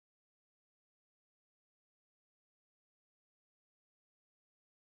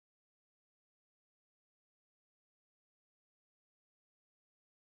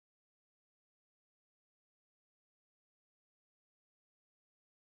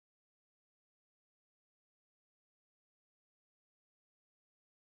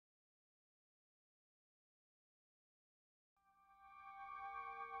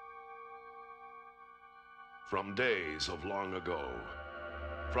From days of long ago,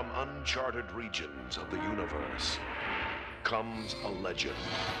 from uncharted regions of the universe, comes a legend.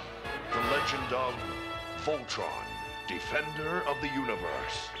 The legend of Voltron, defender of the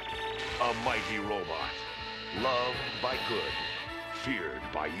universe. A mighty robot, loved by good, feared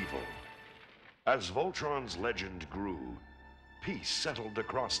by evil. As Voltron's legend grew, peace settled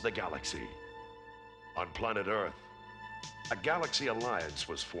across the galaxy. On planet Earth, a galaxy alliance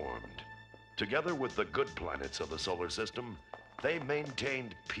was formed. Together with the good planets of the solar system, they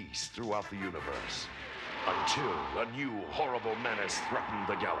maintained peace throughout the universe, until a new horrible menace threatened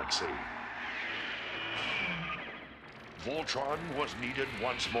the galaxy. Voltron was needed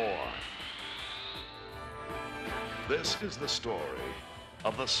once more. This is the story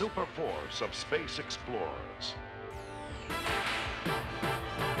of the super force of space explorers.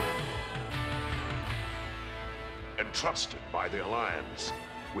 Entrusted by the Alliance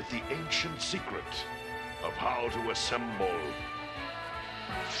with the ancient secret of how to assemble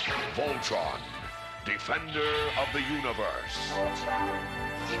Voltron, defender of the universe. Voltron,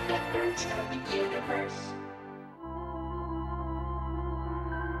 defenders of the universe.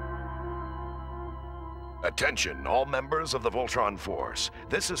 Attention, all members of the Voltron Force.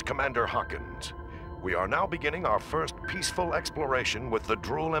 This is Commander Hawkins. We are now beginning our first peaceful exploration with the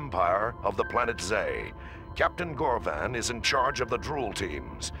Drule Empire of the planet Zay. Captain Gorvan is in charge of the Drule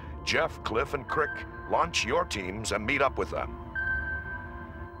teams. Jeff, Cliff, and Crick, launch your teams and meet up with them.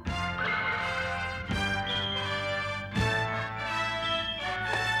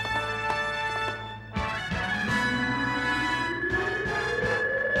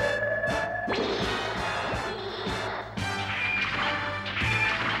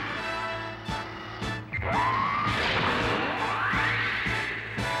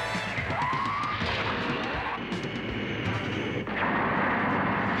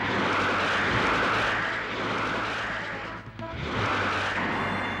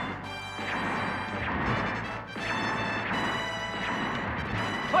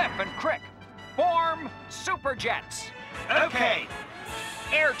 Cliff and Crick, form Super Jets. Okay.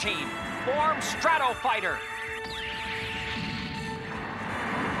 Air Team, form Stratofighter.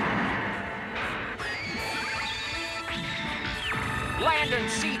 Land and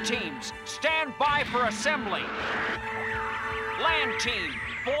Sea Teams, stand by for assembly. Land Team,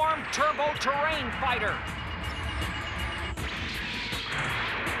 form Turbo Terrain Fighter.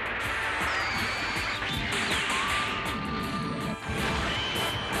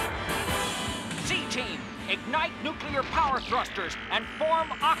 Sea Team, ignite nuclear power thrusters and form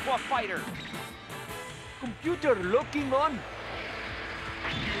Aqua Fighter. Computer locking on.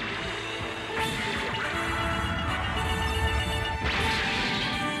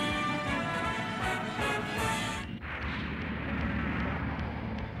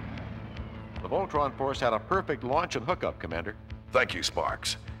 The Voltron Force had a perfect launch and hookup, Commander. Thank you,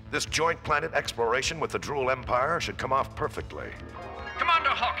 Sparks. This joint planet exploration with the Drule Empire should come off perfectly. Commander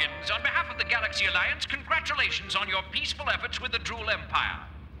Hawkins, on behalf of the Galaxy Alliance, congratulations on your peaceful efforts with the Drule Empire.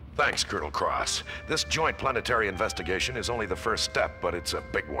 Thanks, Colonel Cross. This joint planetary investigation is only the first step, but it's a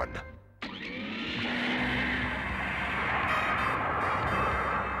big one.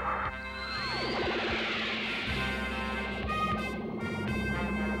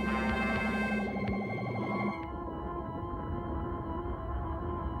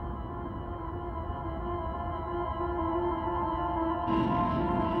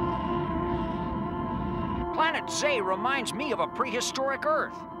 Planet Zay reminds me of a prehistoric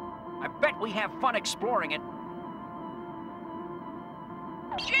Earth. I bet we have fun exploring it.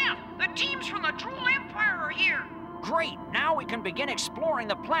 Jeff, the teams from the Drule Empire are here. Great, now we can begin exploring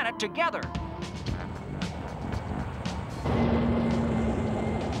the planet together.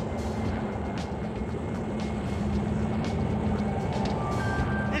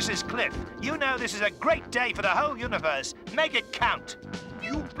 This is Cliff. You know this is a great day for the whole universe. Make it count.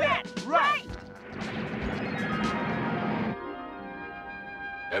 You bet. Right.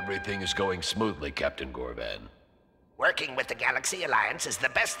 Everything is going smoothly, Captain Gorvan. Working with the Galaxy Alliance is the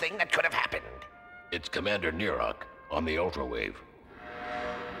best thing that could have happened. It's Commander Nerok on the Ultrawave.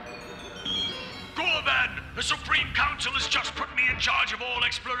 Gorvan, the Supreme Council has just put me in charge of all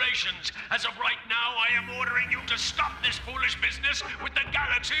explorations. As of right now, I am ordering you to stop this foolish business with the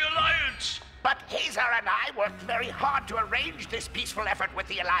Galaxy Alliance. But Hazar and I worked very hard to arrange this peaceful effort with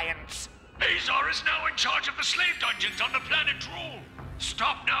the Alliance. Hazar is now in charge of the slave dungeons on the planet Drule.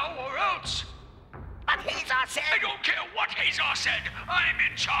 Stop now or else. But Hazar said... I don't care what Hazar said. I'm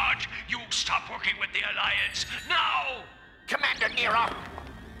in charge. You stop working with the Alliance now. Commander Nerok,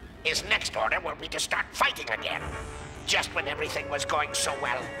 his next order will be to start fighting again. Just when everything was going so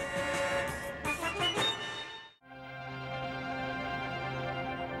well.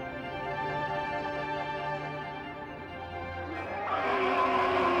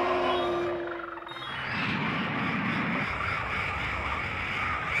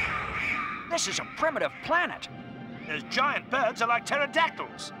 This is a primitive planet. Those giant birds are like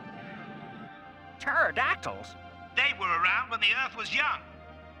pterodactyls. Pterodactyls? They were around when the Earth was young.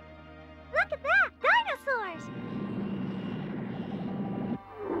 Look at that! Dinosaurs!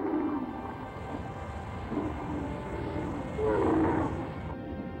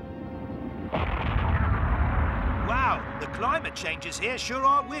 Wow, the climate changes here sure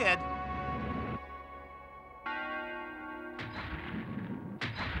are weird.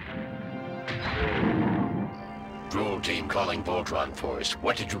 Drule team calling Voltron Force.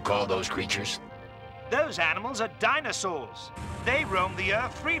 What did you call those creatures? Those animals are dinosaurs. They roamed the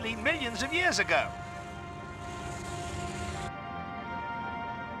Earth freely millions of years ago.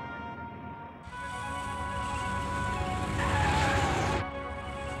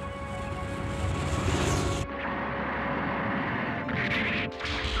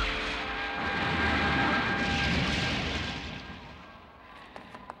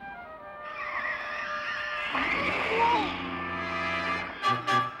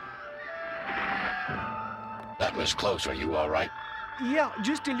 That was close. Are you all right? Yeah,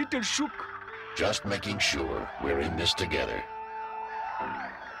 just a little shook. Just making sure we're in this together.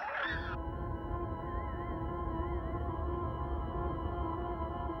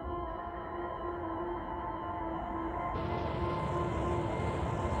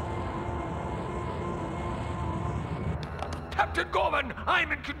 Captain Gorman,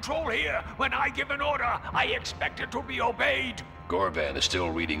 I'm in control here. When I give an order, I expect it to be obeyed. Gorvan is still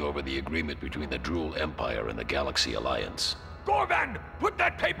reading over the agreement between the Drule Empire and the Galaxy Alliance. Gorman, put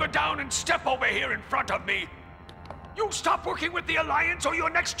that paper down and step over here in front of me. You stop working with the Alliance or your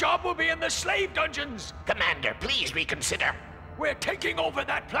next job will be in the slave dungeons. Commander, please reconsider. We're taking over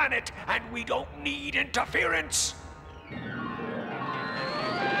that planet and we don't need interference.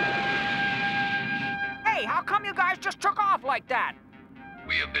 Hey, how come you guys just took off like that?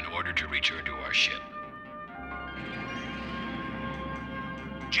 We have been ordered to return to our ship.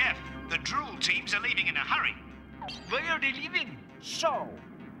 Jeff, the Drule teams are leaving in a hurry. Why are they leaving? So,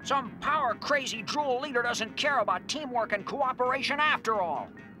 some power-crazy Drule leader doesn't care about teamwork and cooperation after all.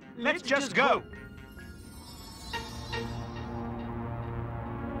 Let's just go.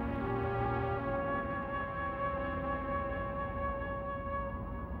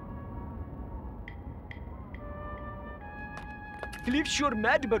 Cliff's sure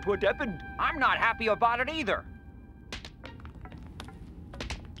mad about what happened. I'm not happy about it either.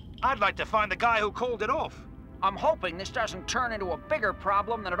 I'd like to find the guy who called it off. I'm hoping this doesn't turn into a bigger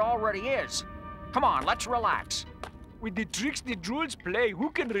problem than it already is. Come on, let's relax. With the tricks the Drules play,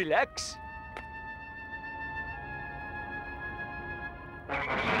 who can relax? The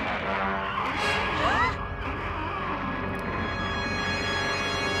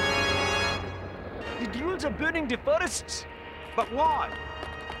Drules are burning the forests. But why?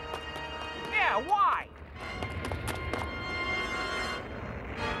 Yeah, why?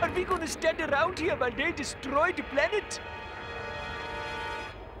 Are we gonna stand around here while they destroy the planet?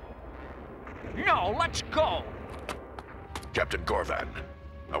 No, let's go. Captain Gorvan,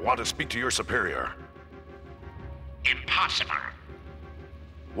 I want to speak to your superior. Impossible.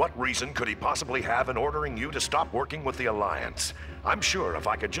 What reason could he possibly have in ordering you to stop working with the Alliance? I'm sure if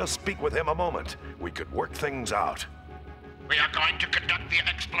I could just speak with him a moment, we could work things out. We are going to conduct the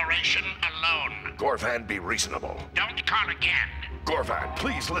exploration alone. Gorvan, be reasonable. Don't call again. Gorvan,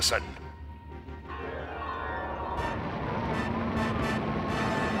 please listen.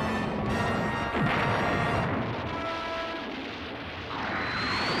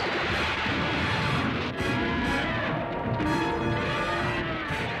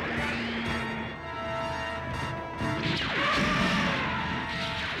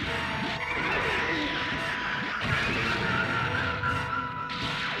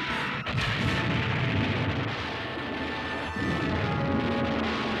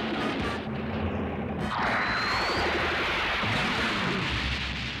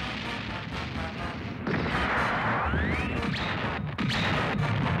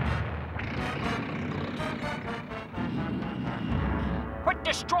 Quit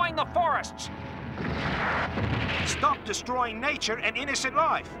destroying the forests. Stop destroying nature and innocent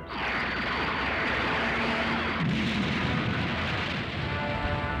life.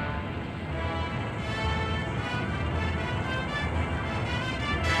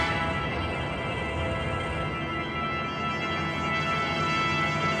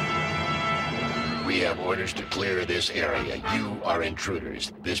 We have orders to clear this area. You are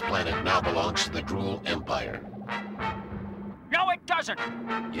intruders. This planet now belongs to the Drule Empire. No, it doesn't.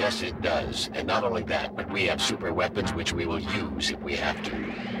 Yes, it does. And not only that, but we have super weapons which we will use if we have to.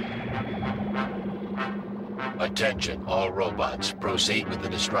 A Attention, all robots. Proceed with the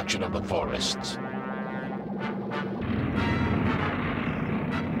destruction of the forests.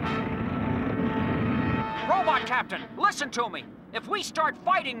 Robot Captain, listen to me. If we start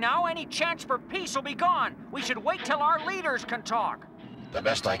fighting now, any chance for peace will be gone. We should wait till our leaders can talk. The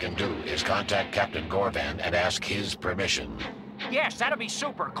best I can do is contact Captain Gorvan and ask his permission. Yes, that'll be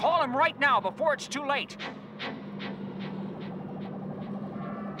super. Call him right now before it's too late.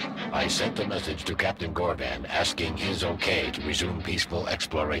 I sent a message to Captain Gorvan asking his okay to resume peaceful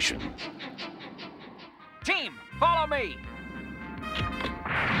exploration. Team, follow me.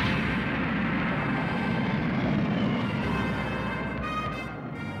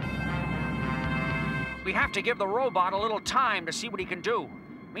 We have to give the robot a little time to see what he can do.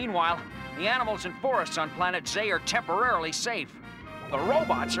 Meanwhile, the animals and forests on planet Z are temporarily safe. The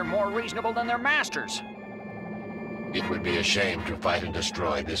robots are more reasonable than their masters. It would be a shame to fight and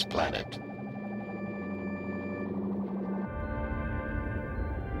destroy this planet.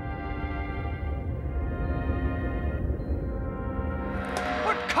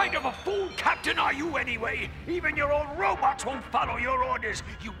 What kind of a fool captain are you anyway? Even your own robots won't follow your orders.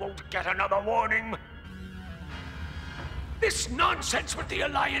 You won't get another warning. This nonsense with the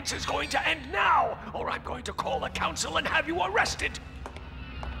Alliance is going to end now, or I'm going to call the Council and have you arrested.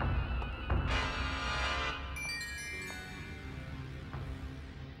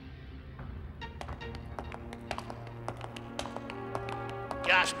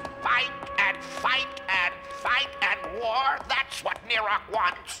 Just fight and fight and fight and war. That's what Nerok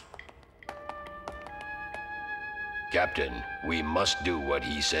wants. Captain, we must do what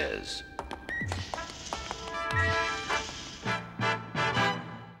he says.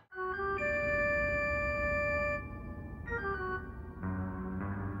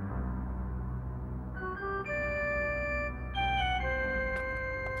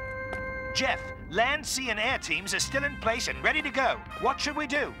 Jeff, land, sea, and air teams are still in place and ready to go. What should we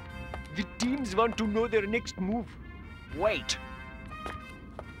do? The teams want to know their next move. Wait.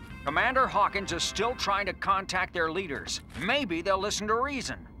 Commander Hawkins is still trying to contact their leaders. Maybe they'll listen to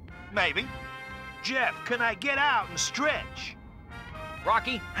reason. Maybe. Jeff, can I get out and stretch?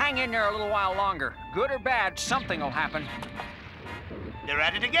 Rocky, hang in there a little while longer. Good or bad, something will happen. They're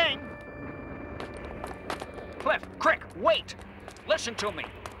at it again. Cliff, Crick, wait! Listen to me.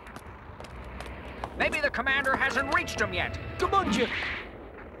 Maybe the commander hasn't reached him yet. Come on, Jeff.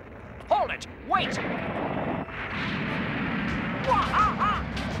 Hold it! Wait!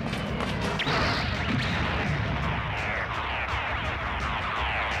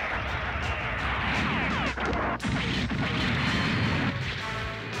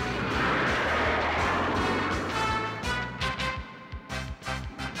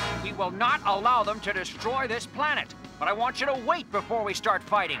 We will not allow them to destroy this planet, but I want you to wait before we start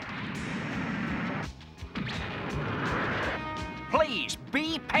fighting. Please,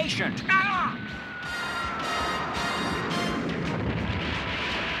 be patient.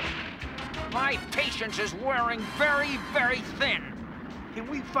 My patience is wearing very, very thin. Can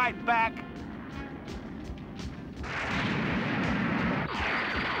we fight back?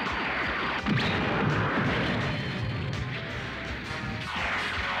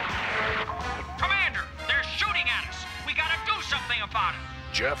 Commander, they're shooting at us. We gotta do something about it.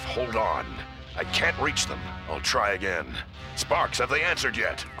 Jeff, hold on. I can't reach them. I'll try again. Sparks, have they answered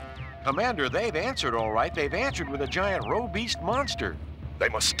yet? Commander, they've answered all right. They've answered with a giant roe-beast monster. They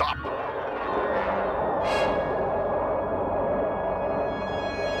must stop.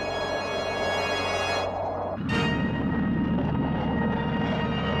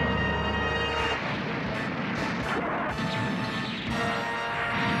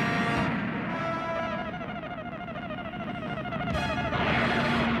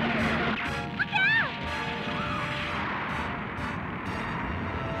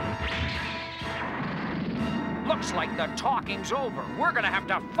 Looks like the talking's over. We're gonna have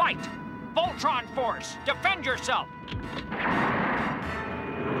to fight. Voltron Force, defend yourself.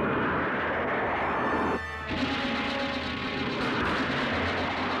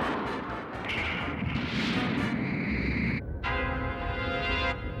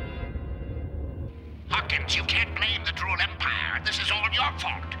 Hawkins, you can't blame the Drule Empire. This is all your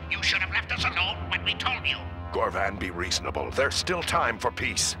fault. You should have left us alone when we told you. Gorvan, be reasonable. There's still time for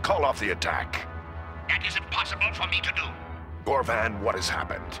peace. Call off the attack. That is impossible for me to do. Gorvan, what has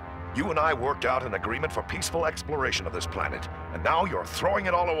happened? You and I worked out an agreement for peaceful exploration of this planet, and now you're throwing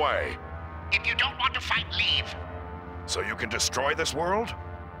it all away. If you don't want to fight, leave. So you can destroy this world?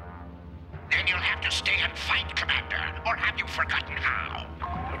 Then you'll have to stay and fight, Commander. Or have you forgotten how?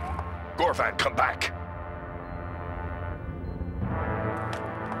 Gorvan, come back.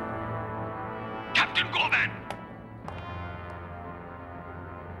 Captain Gorvan,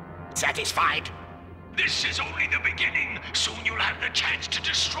 satisfied? This is only the beginning. Soon you'll have the chance to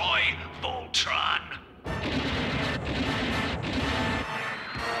destroy Voltron.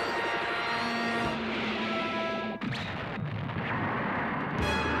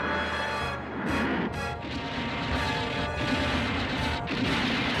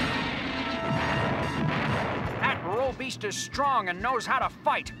 That roll beast is strong and knows how to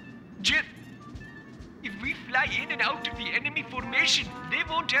fight. Jeff, if we fly in and out of the enemy formation, they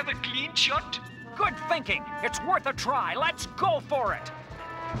won't have a clean shot. Good thinking. It's worth a try. Let's go for it.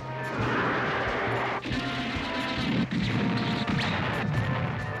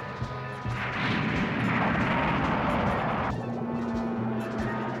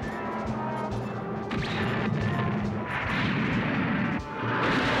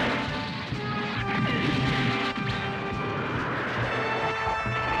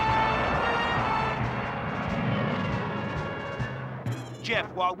 Jeff,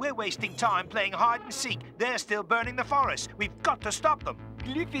 while we're wasting time playing hide and seek, they're still burning the forest. We've got to stop them.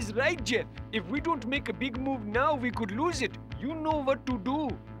 Cliff is right, Jeff. If we don't make a big move now, we could lose it. You know what to do.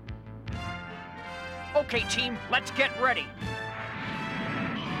 Okay, team, let's get ready.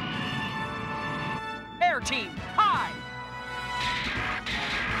 Air team, high!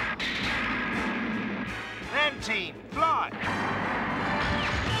 Land team, fly!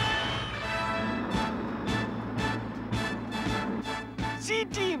 Sea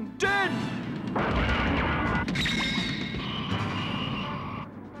team, turn!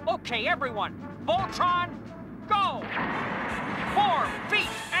 Okay, everyone, Voltron, go! Form feet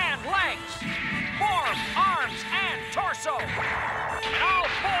and legs. Form arms and torso. Now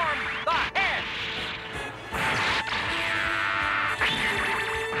form the head.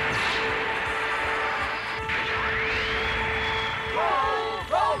 Go,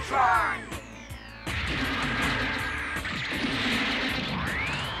 Voltron!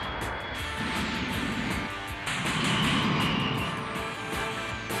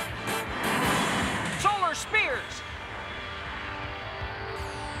 Solar spears.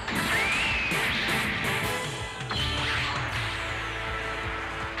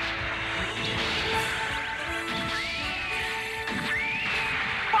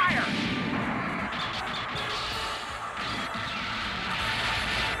 Fire!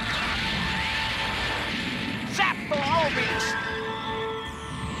 Zap the Robies!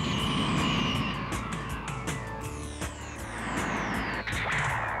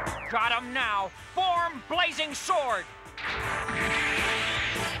 Got him now. Form blazing sword.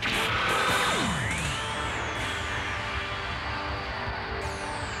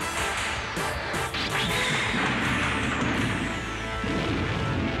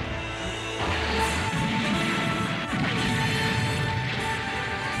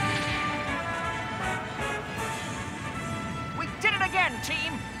 We did it again,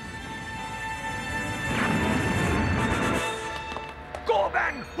 team.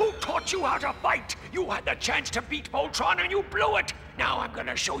 Gorman, who taught you how to fight? You had the chance to beat Voltron and you blew it. Now I'm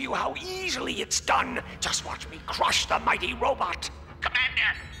gonna show you how easily it's done. Just watch me crush the mighty robot.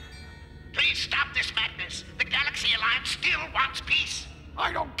 Commander, please stop this madness. The Galaxy Alliance still wants peace.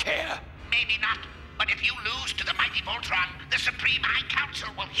 I don't care. Maybe not, but if you lose to the mighty Voltron, the Supreme High Council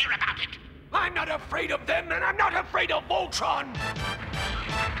will hear about it. I'm not afraid of them, and I'm not afraid of Voltron.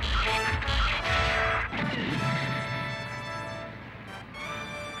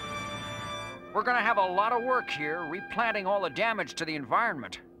 We're gonna have a lot of work here, replanting all the damage to the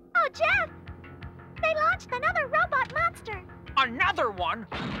environment. Oh, Jeff! They launched another robot monster. Another one?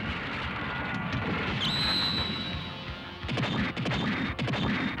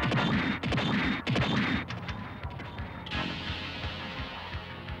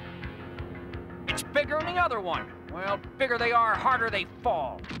 It's bigger than the other one. Well, bigger they are, harder they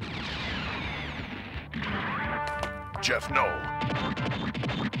fall. Jeff, no.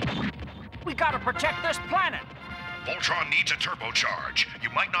 We gotta protect this planet. Voltron needs a turbocharge. You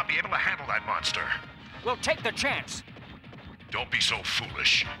might not be able to handle that monster. We'll take the chance. Don't be so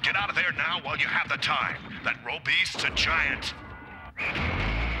foolish. Get out of there now while you have the time. That Robeast's a giant.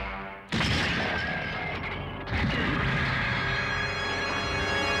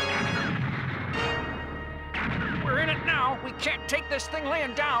 We're in it now. We can't take this thing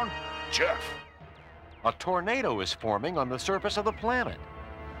laying down. Jeff. A tornado is forming on the surface of the planet.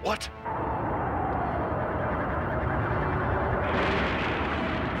 What?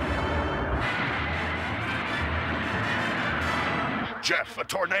 Jeff, a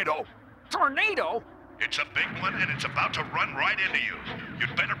tornado. Tornado? It's a big one, and it's about to run right into you.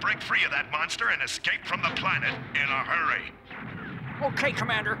 You'd better break free of that monster and escape from the planet in a hurry. Okay,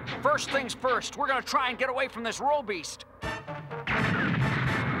 Commander. First things first. We're gonna try and get away from this Robeast.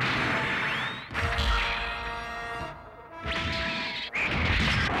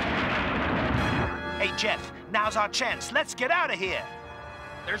 Jeff. Now's our chance. Let's get out of here.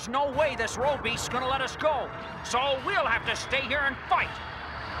 There's no way this row beast's gonna let us go. So we'll have to stay here and fight.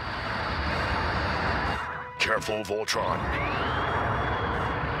 Careful, Voltron.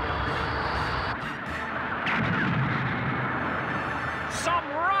 Some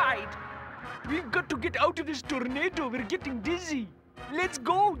ride! We've got to get out of this tornado. We're getting dizzy. Let's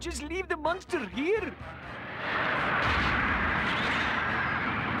go. Just leave the monster here.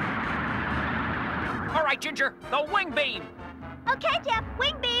 All right, Ginger, the wing beam. Okay, Jeff,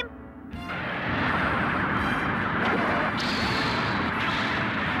 wing beam.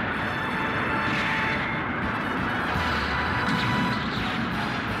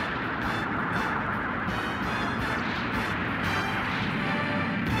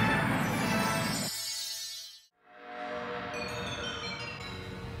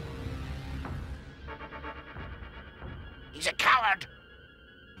 He's a coward.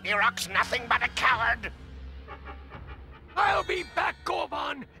 Nerok's nothing but a coward. I'll be back,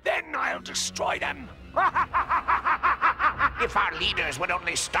 Gorban. Then I'll destroy them. If our leaders would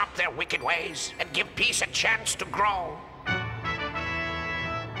only stop their wicked ways and give peace a chance to grow.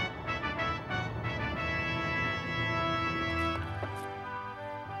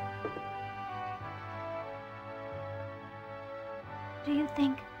 Do you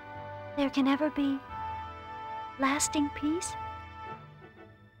think there can ever be lasting peace?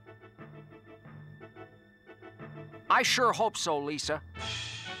 I sure hope so, Lisa.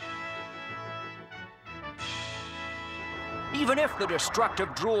 Even if the destructive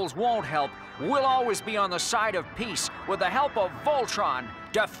Drules won't help, we'll always be on the side of peace with the help of Voltron,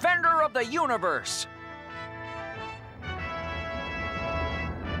 Defender of the Universe.